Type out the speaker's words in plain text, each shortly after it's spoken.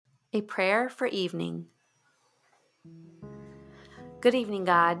A prayer for evening. Good evening,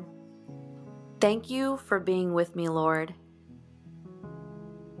 God. Thank you for being with me, Lord.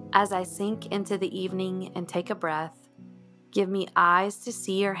 As I sink into the evening and take a breath, give me eyes to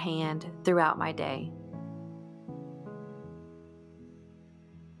see your hand throughout my day.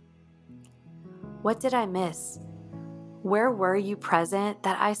 What did I miss? Where were you present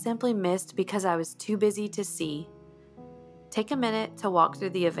that I simply missed because I was too busy to see? Take a minute to walk through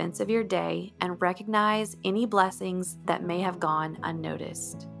the events of your day and recognize any blessings that may have gone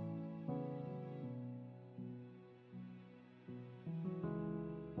unnoticed.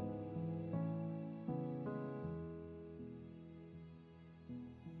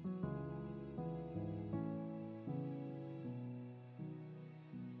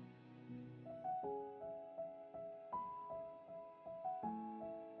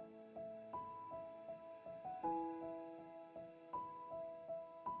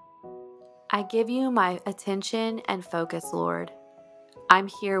 I give you my attention and focus, Lord. I'm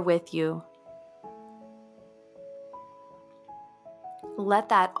here with you. Let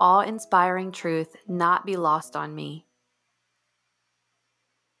that awe-inspiring truth not be lost on me.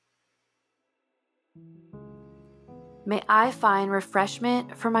 May I find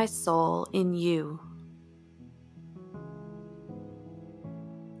refreshment for my soul in you.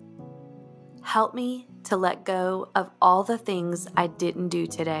 Help me to let go of all the things I didn't do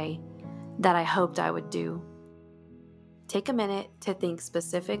today that I hoped I would do. Take a minute to think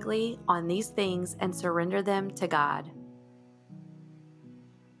specifically on these things and surrender them to God.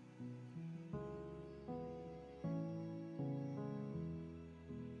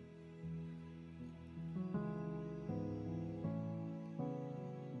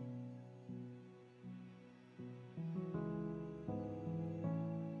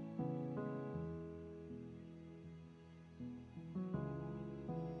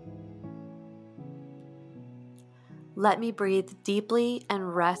 Let me breathe deeply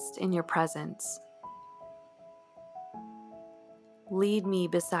and rest in your presence. Lead me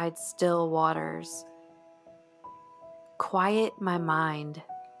beside still waters. Quiet my mind.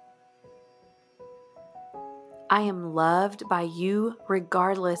 I am loved by you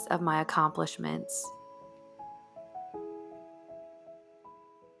regardless of my accomplishments.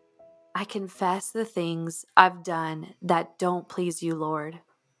 I confess the things I've done that don't please you, Lord.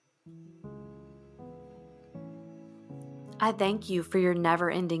 I thank you for your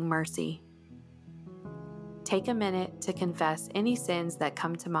never-ending mercy. Take a minute to confess any sins that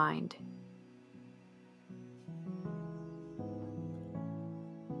come to mind.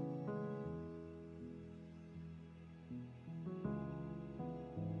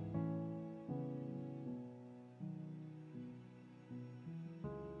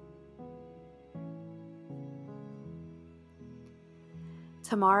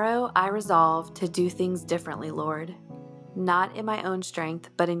 Tomorrow, I resolve to do things differently, Lord, not in my own strength,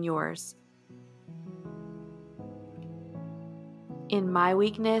 but in yours. In my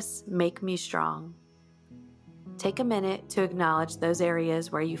weakness, make me strong. Take a minute to acknowledge those areas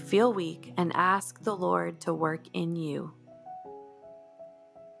where you feel weak and ask the Lord to work in you.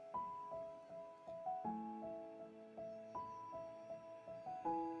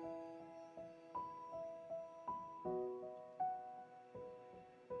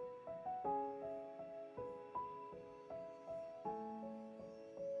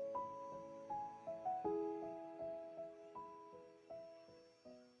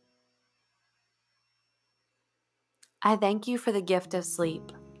 I thank you for the gift of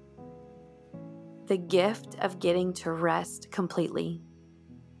sleep, the gift of getting to rest completely.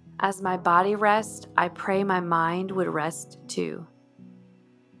 As my body rests, I pray my mind would rest too.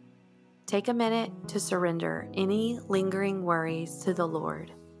 Take a minute to surrender any lingering worries to the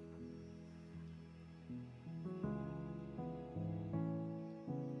Lord.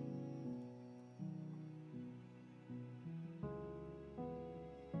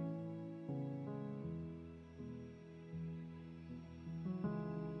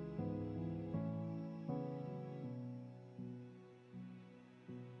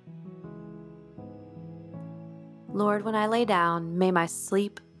 Lord, when I lay down, may my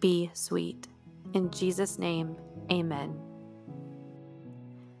sleep be sweet. In Jesus' name, amen.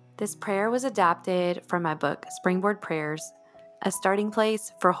 This prayer was adapted from my book, Springboard Prayers, a starting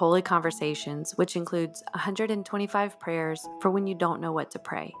place for holy conversations, which includes 125 prayers for when you don't know what to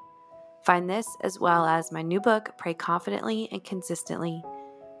pray. Find this as well as my new book, Pray Confidently and Consistently,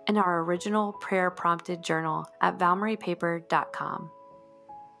 and our original prayer prompted journal at valmariepaper.com.